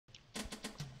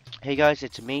Hey guys,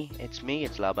 it's me, it's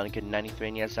LabAnikin93,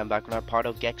 and yes, I'm back on our part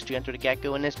of Gex to enter the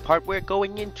Gecko. In this part, we're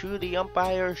going into the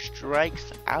Umpire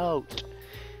Strikes Out.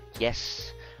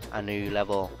 Yes, a new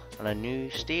level on a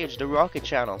new stage, the Rocket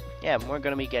Channel. Yeah, we're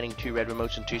going to be getting 2 red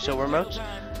remotes and 2 silver remotes.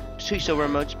 2 silver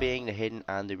remotes being the hidden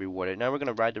and the rewarded. Now we're going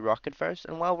to ride the rocket first,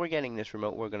 and while we're getting this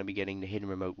remote, we're going to be getting the hidden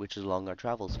remote, which is along our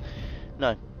travels.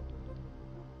 Now,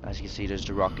 as you can see, there's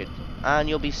the rocket, and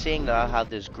you'll be seeing that I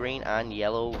have this green and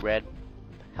yellow, red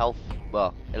health,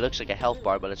 well, it looks like a health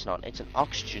bar, but it's not. It's an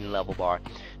oxygen level bar.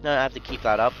 Now I have to keep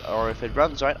that up, or if it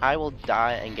runs out, I will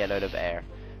die and get out of air.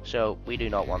 So we do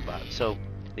not want that. So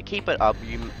to keep it up,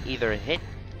 you either hit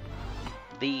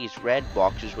these red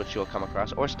boxes, which you'll come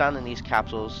across, or stand in these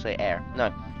capsules, say air.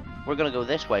 Now we're gonna go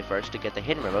this way first to get the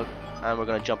hidden remote, and we're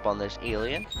gonna jump on this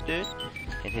alien dude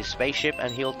in his spaceship,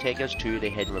 and he'll take us to the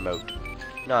hidden remote.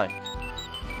 Now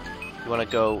you want to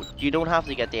go, you don't have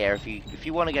to get the air. If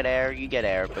you want to get air, you get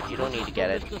air, but you don't need to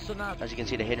get it. As you can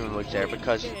see, the hidden remote's there,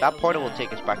 because that portal will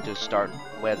take us back to the start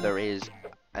where there is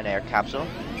an air capsule,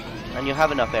 and you'll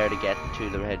have enough air to get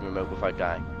to the hidden remote without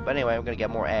dying. But anyway, we're going to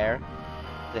get more air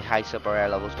to heist up our air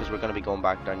levels, because we're going to be going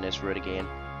back down this route again,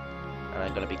 and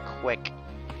I'm going to be quick,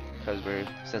 because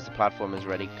since the platform is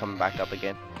ready, coming back up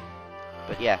again.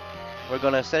 But yeah, we're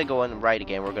going to, instead of going right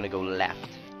again, we're going to go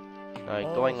left.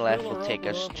 Going left will take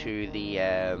us to the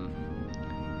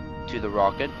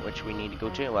rocket, which we need to go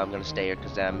to. Well, I'm going to stay here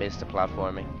because I missed the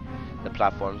platforming. The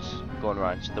platform's going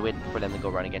around, so they're waiting for them to go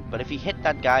around again. But if you hit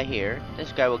that guy here,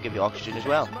 this guy will give you oxygen as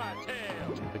well,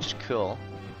 which is cool.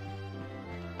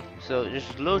 So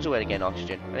there's loads of way to get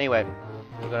oxygen. Anyway,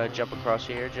 we're going to jump across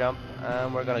here,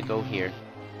 and we're going to go here.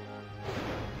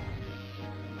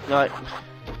 Now,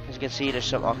 as you can see, there's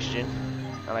some oxygen,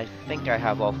 and I think I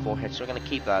have all 4 hits, so we're going to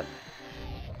keep that.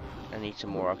 I need some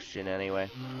more oxygen anyway.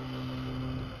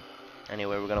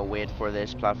 Anyway, we're gonna wait for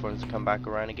this platform to come back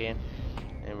around again,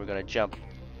 and we're gonna jump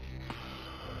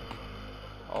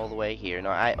all the way here. Now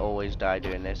I always die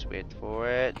doing this. Wait for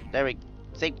it. There we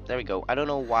go. I don't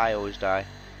know why I always die.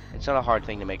 It's not a hard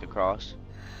thing to make across.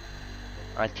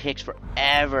 And it takes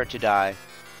forever to die,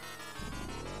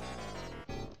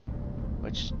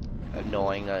 which is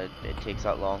annoying that it takes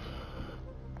that long.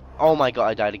 Oh my god,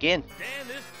 I died again. Damn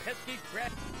this pesky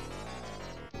crap.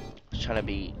 I was trying to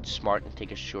be smart and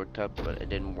take a shortcut, but it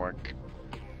didn't work.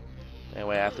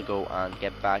 Anyway, I have to go and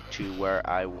get back to where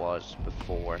I was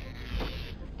before.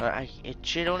 It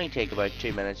should only take about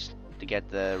 2 minutes to get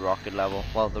the rocket level.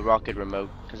 Well, the rocket remote,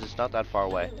 because it's not that far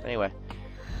away. Anyway,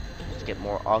 let's get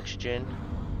more oxygen.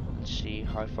 Let's see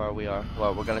how far we are.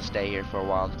 Well, we're gonna stay here for a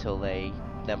while until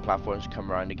them platforms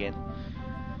come around again.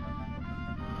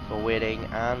 So waiting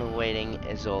and waiting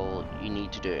is all you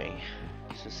need to do.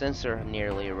 So since they're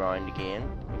nearly around again,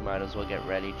 we might as well get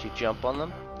ready to jump on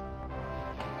them.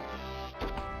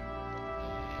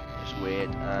 Just wait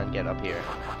and get up here.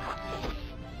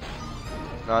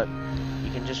 Now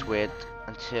you can just wait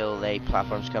until the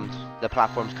platforms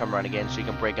come around again, so you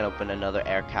can break open another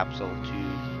air capsule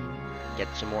to get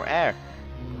some more air.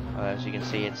 As you can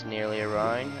see, it's nearly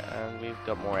around, and we've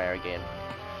got more air again.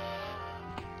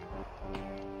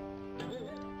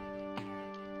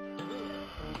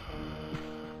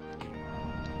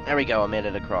 There we go, I made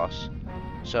it across.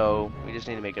 So we just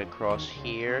need to make it across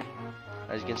here.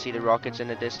 As you can see, the rocket's in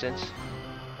the distance.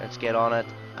 Let's get on it,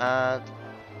 and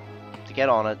to get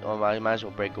on it, I might as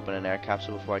well break open an air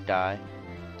capsule before I die.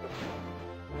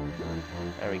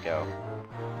 There we go.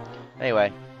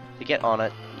 Anyway, to get on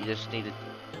it, you just need to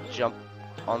jump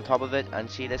on top of it, and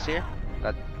see this here?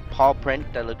 That paw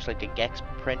print that looks like a Gex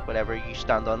print, whatever, you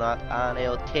stand on that, and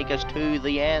it'll take us to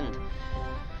the end.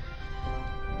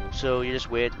 So you just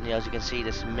wait, and as you can see,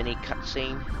 this mini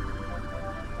cutscene,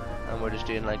 and we're just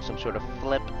doing like some sort of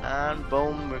flip, and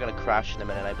boom, we're gonna crash in a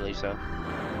minute, I believe so.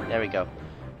 There we go.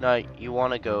 Now you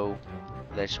want to go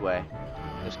this way.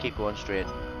 Just keep going straight.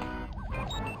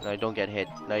 Now don't get hit.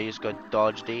 Now you just go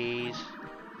dodge these,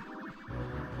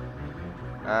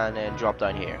 and then drop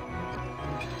down here.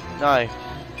 Now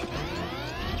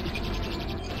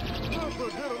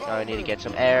I need to get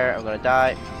some air. I'm gonna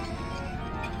die.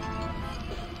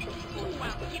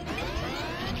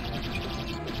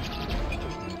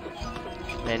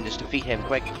 And just defeat him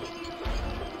quick,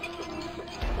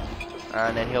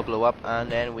 and then he'll blow up,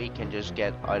 and then we can just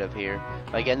get out of here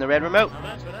by getting the red remote.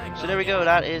 So there we go,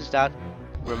 that is that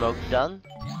remote done.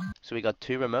 So we got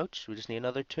 2 remotes, we just need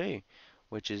another 2,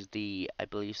 which is the, I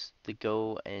believe, the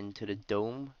go into the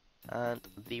dome and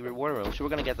the reward room. So we're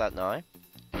gonna get that now,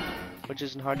 which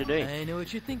isn't hard to do. I know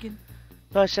what you're thinking.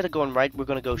 Now instead of going right, we're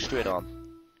gonna go straight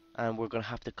on. And we're gonna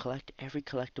have to collect every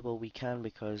collectible we can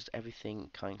because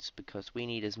everything counts, because we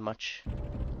need as much.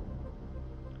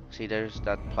 See, there's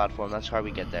that platform, that's how we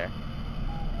get there.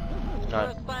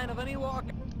 No, sign of any walk.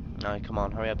 no, come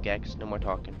on, hurry up, Gex, no more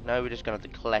talking. Now we're just gonna have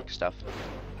to collect stuff.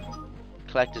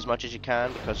 Collect as much as you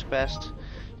can because best.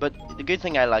 But the good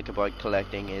thing I like about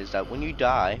collecting is that when you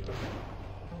die,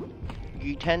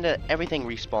 you tend to, everything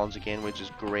respawns again, which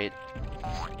is great.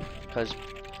 Because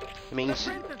it means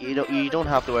you don't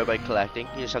have to worry about collecting,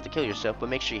 you just have to kill yourself, but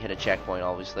make sure you hit a checkpoint,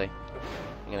 obviously.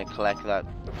 I'm gonna collect that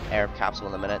air capsule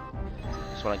in a minute.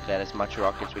 Just want to get as much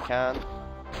rock as we can.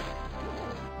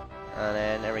 And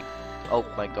then there we, oh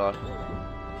my god.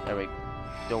 There we,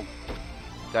 don't,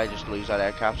 did I just lose that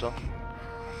air capsule?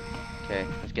 Okay,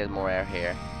 let's get more air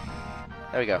here.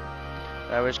 There we go.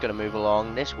 Now we're just gonna move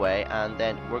along this way, and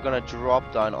then we're gonna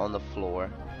drop down on the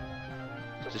floor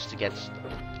just to get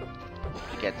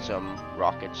some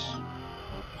rockets.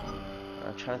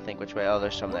 I'm trying to think which way. Oh,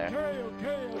 there's some there.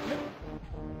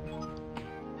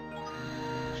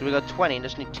 So we got 20,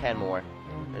 just need 10 more.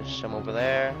 There's some over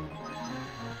there.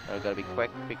 Now we gotta be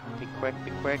quick, be quick,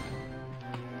 be quick.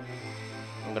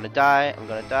 I'm gonna die, I'm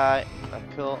gonna die. Not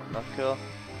cool, not cool.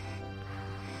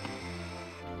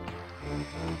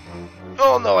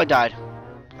 Oh no, I died.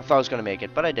 I thought I was gonna make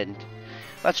it, but I didn't.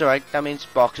 That's alright, that means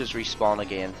boxes respawn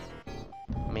again.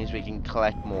 That means we can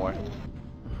collect more.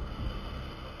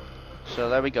 So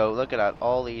there we go, look at that,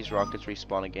 all these rockets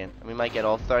respawn again. And we might get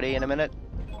all 30 in a minute.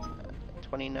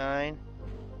 29.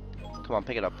 Come on,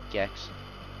 pick it up, Gex.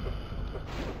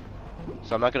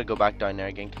 So I'm not gonna go back down there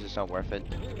again because it's not worth it.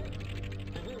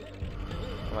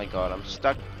 Oh my god, I'm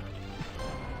stuck.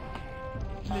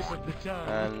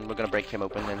 And we're gonna break him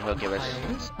open and he'll give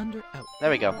us. There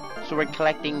we go. So we're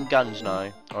collecting guns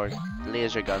now, or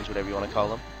laser guns, whatever you want to call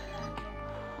them.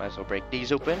 Might as well break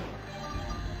these open.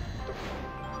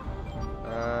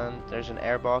 And there's an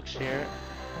air box here.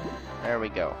 There we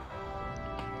go.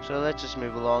 So let's just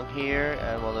move along here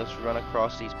and we'll just run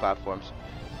across these platforms.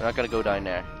 We're not gonna go down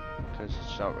there because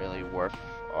it's not really worth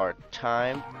our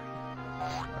time.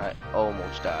 I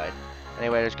almost died.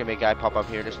 Anyway, there's gonna be a guy pop up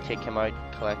here. Just take him out,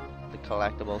 collect the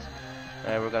collectibles.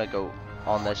 We're gonna go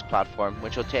on this platform,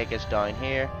 which will take us down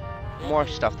here. More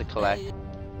stuff to collect.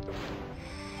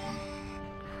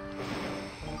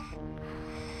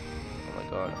 Oh my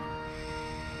god.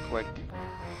 Quick.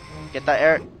 Get that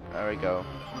air. There we go.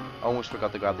 Almost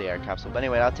forgot to grab the air capsule. But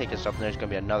anyway, I'll take us up and there's gonna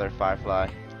be another firefly.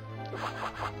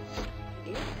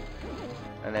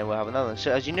 And then we'll have another one.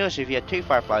 So as you notice, if you had 2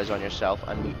 fireflies on yourself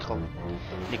and you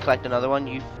collect another one,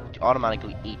 you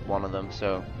automatically eat one of them.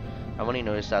 So I've only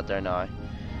noticed that there now.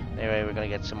 Anyway, we're gonna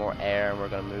get some more air and we're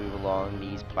gonna move along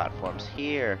these platforms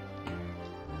here.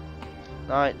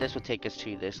 Now this will take us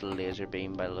to this laser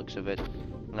beam by the looks of it.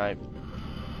 Now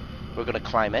we're gonna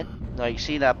climb it. Now you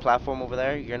see that platform over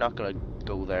there? You're not gonna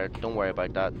go there. Don't worry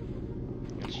about that.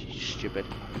 It's stupid.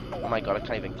 Oh my god, I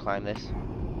can't even climb this.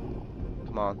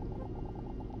 Come on.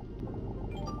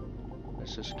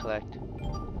 Let's just collect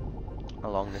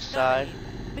along this side.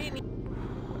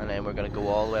 And then we're gonna go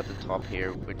all the way up the top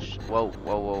here, which, whoa,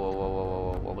 whoa, whoa, whoa, whoa, whoa,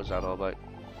 whoa, what was that all about?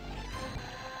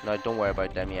 No, don't worry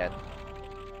about them yet.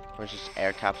 Where's this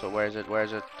air capsule? Where is it? Where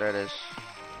is it? There it is.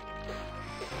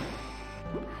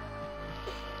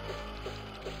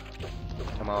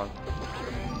 Come on.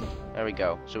 There we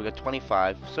go. So we got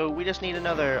 25. So we just need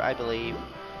another, I believe,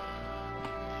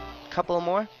 couple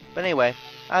more. But anyway,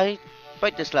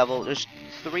 about this level, there's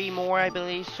 3 more, I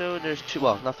believe. So there's 2.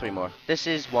 Well, not 3 more. This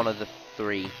is one of the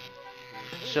 3.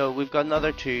 So we've got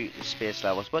another 2 space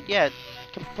levels. But yeah,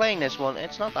 playing this one,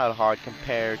 it's not that hard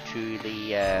compared to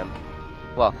the.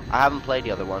 Well, I haven't played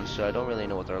the other ones, so I don't really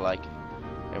know what they're like.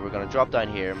 And we're gonna drop down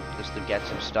here just to get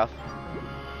some stuff.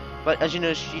 But as you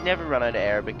notice, you never run out of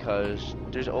air because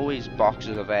there's always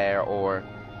boxes of air or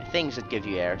things that give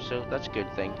you air. So that's a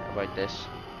good thing about this.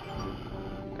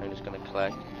 I'm just gonna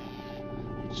collect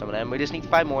some of them. We just need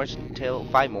 5 more until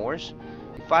 5 more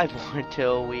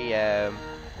until we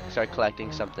start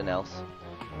collecting something else.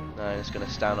 Now I'm just gonna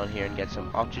stand on here and get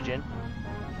some oxygen.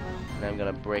 And I'm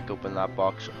gonna break open that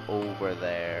box over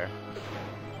there.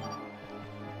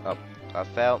 Oh, that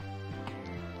fell.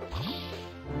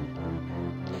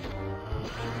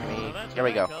 There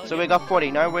we go. So we got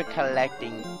 40. Now we're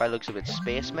collecting, by looks of it,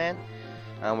 spacemen.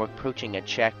 And we're approaching a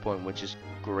checkpoint, which is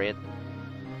great.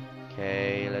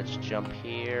 Okay, let's jump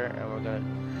here. And we're gonna...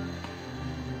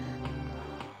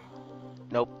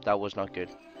 Nope, that was not good.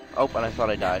 Oh, and I thought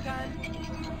I died.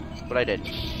 But I did.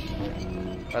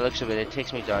 By looks of it, it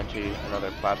takes me down to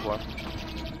another platform.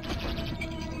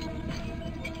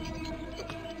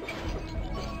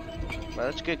 Well,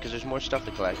 that's good because there's more stuff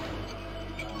to collect.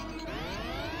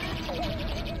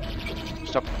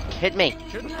 Stop! Hit me!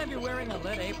 Shouldn't have you wearing a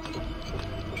lead apron.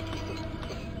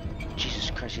 Jesus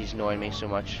Christ, he's annoying me so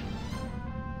much.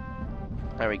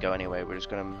 There we go. Anyway, we're just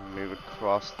gonna move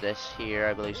across this here,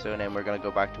 I believe so, and then we're gonna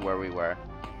go back to where we were.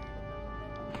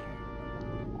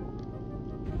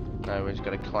 Now we're just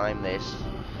gonna climb this.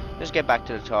 Just get back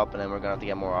to the top, and then we're gonna have to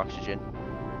get more oxygen.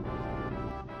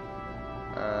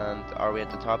 And are we at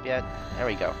the top yet? There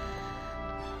we go.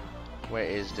 Where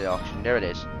is the oxygen? There it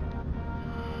is.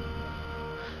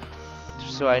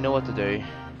 So I know what to do.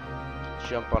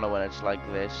 Jump on it when it's like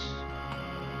this.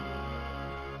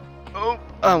 Oh,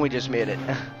 and we just made it.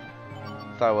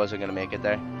 Thought I wasn't gonna make it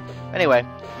there. Anyway,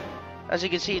 as you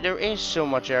can see, there is so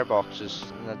much air boxes,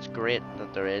 and that's great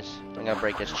that there is. I'm gonna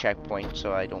break this checkpoint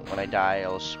so I don't, when I die,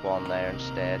 I'll spawn there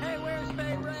instead. Hey, where's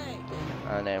Bay Ray?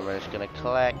 And then we're just gonna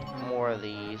collect more of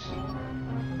these.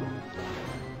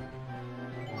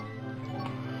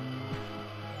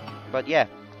 But yeah,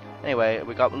 anyway,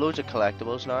 we got loads of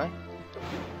collectibles now.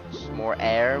 Some more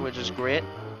air, which is great.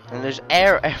 And there's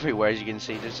air everywhere, as you can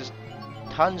see. There's just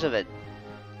tons of it.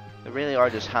 They really are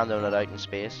just handing it out in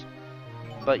space.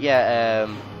 But yeah,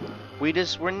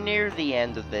 we're near the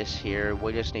end of this here.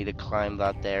 We just need to climb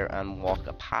that there and walk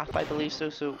a path, I believe so.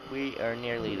 So we are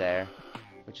nearly there,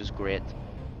 which is great.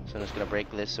 So I'm just gonna break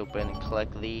this open and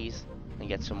collect these and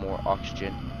get some more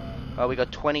oxygen. We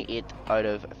got 28 out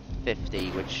of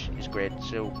 50, which is great.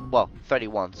 So, well,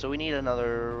 31. So we need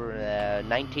another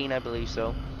 19, I believe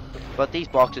so. But these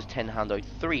boxes tend to hand out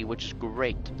 3, which is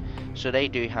great. So they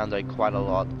do hand out quite a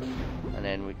lot. And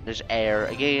then there's air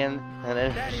again, and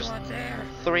then there's just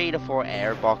 3 to 4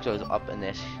 air boxes up in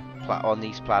this on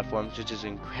these platforms, which is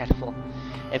incredible.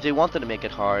 If they wanted to make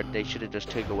it hard, they should have just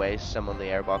took away some of the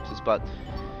air boxes. But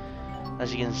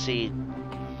as you can see,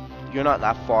 you're not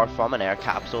that far from an air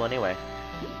capsule anyway.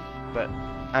 But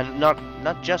and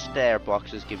not just the air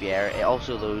boxes give you air. It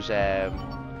also those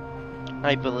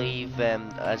I believe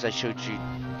as I showed you,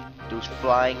 those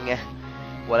flying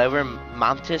whatever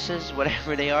mantises,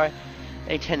 whatever they are,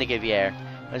 they tend to give you air.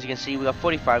 As you can see, we got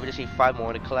 45. We just need 5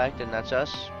 more to collect, and that's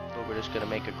us. But we're just gonna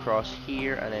make a cross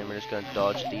here, and then we're just gonna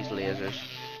dodge these lasers.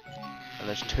 And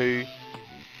there's 2.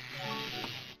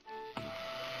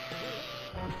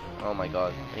 Oh my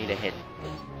god, I need a hit.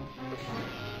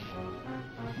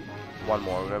 1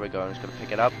 more, there we go, I'm just gonna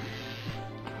pick it up.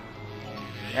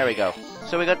 There we go.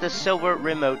 So we got the silver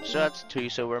remote, so that's 2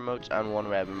 silver remotes and 1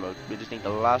 red remote. We just need the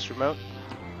last remote.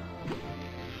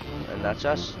 And that's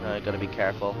us. Now I gotta be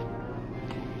careful.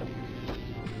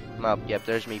 Well, yep,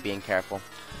 there's me being careful.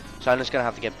 So I'm just gonna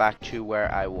have to get back to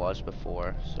where I was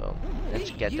before. So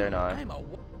let's get there now.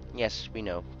 Yes, we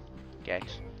know,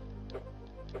 Gex.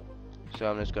 So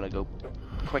I'm just gonna go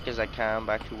quick as I can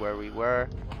back to where we were.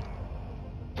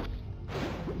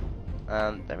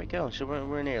 And there we go. So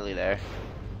we're nearly there,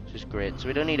 which is great. So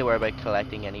we don't need to worry about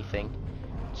collecting anything.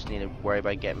 Just need to worry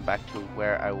about getting back to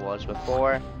where I was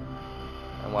before.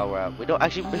 And while we're out, we don't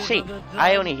actually see.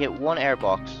 I only hit 1 air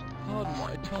box.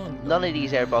 None of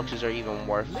these air boxes are even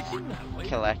worth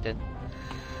collecting.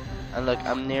 And look,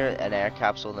 I'm near an air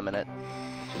capsule in a minute,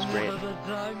 which is great.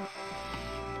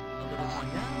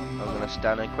 I'm gonna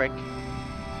stand in quick.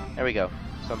 There we go.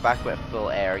 So I'm back with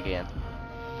full air again.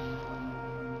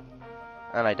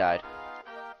 And I died.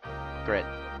 Great.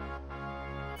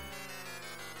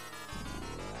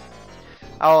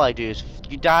 All I do is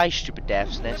you die stupid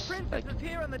deaths in this.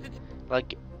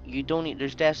 Like you don't need,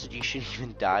 there's deaths that you shouldn't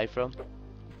even die from.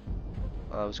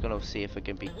 I was gonna see if I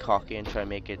can be cocky and try and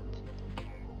make it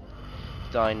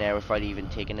down there without even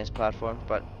taking this platform,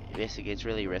 but basically it's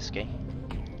really risky.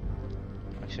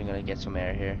 Actually I'm gonna get some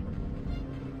air here.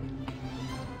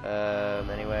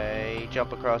 Anyway,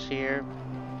 jump across here.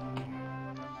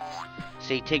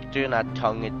 See, doing that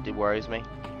tongue, it worries me.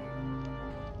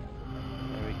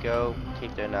 There we go,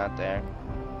 keep doing that there.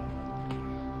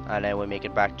 And then we make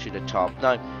it back to the top.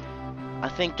 Now, I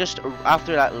think just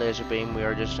after that laser beam, we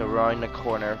are just around the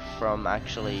corner from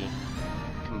actually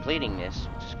completing this,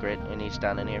 which is great. We need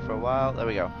standing here for a while. There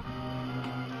we go.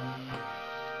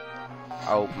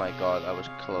 Oh my god, that was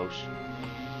close.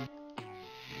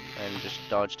 And just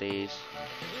dodge these.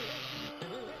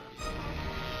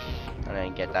 And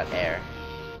then get that air.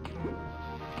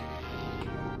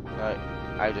 Now,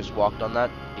 I just walked on that.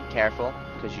 Be careful,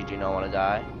 because you do not want to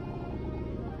die.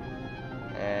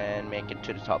 And make it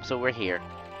to the top. So we're here,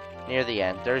 near the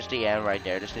end. There's the end right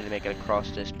there. Just need to make it across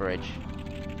this bridge.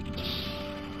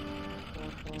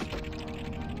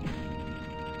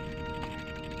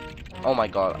 Oh my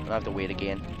god, I have to wait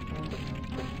again.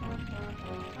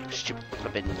 Stupid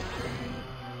flippin'.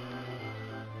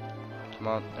 Come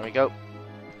on, there we go.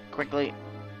 Quickly.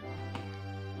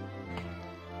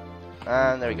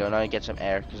 And there we go, now I get some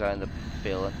air because I end up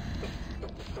failing.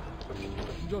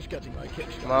 Just getting my kick.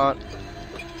 Come on.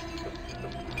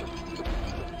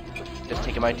 Just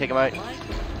take him out, take him out.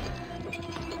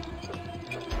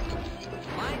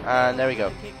 And there we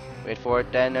go. Wait for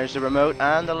it, then there's the remote,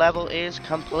 and the level is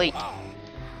complete.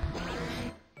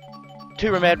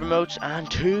 2 red remotes and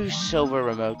 2 silver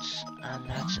remotes, and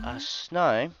that's us.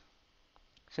 Now,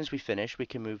 since we finished, we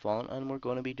can move on, and we're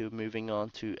going to be moving on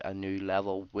to a new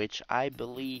level, which I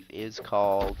believe is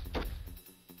called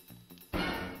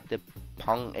the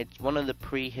Pong. It's one of the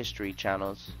prehistory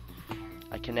channels.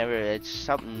 I can never. It's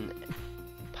something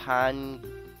Pangaya.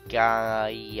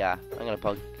 I'm gonna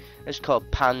put. It's called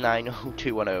Pan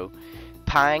 90210.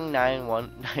 Pang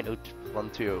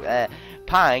 90210.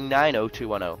 Pang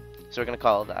 90210. So we're gonna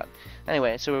call it that.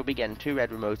 Anyway, so we'll be getting 2 red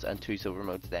remotes and 2 silver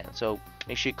remotes then. So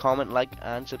make sure you comment, like,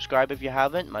 and subscribe if you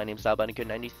haven't. My name's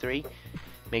LabBandicoot93.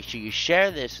 Make sure you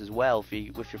share this as well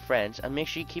with your friends, and make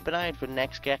sure you keep an eye out for the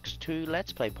next Gex 2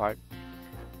 Let's Play part.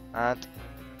 And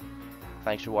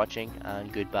thanks for watching,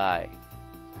 and goodbye.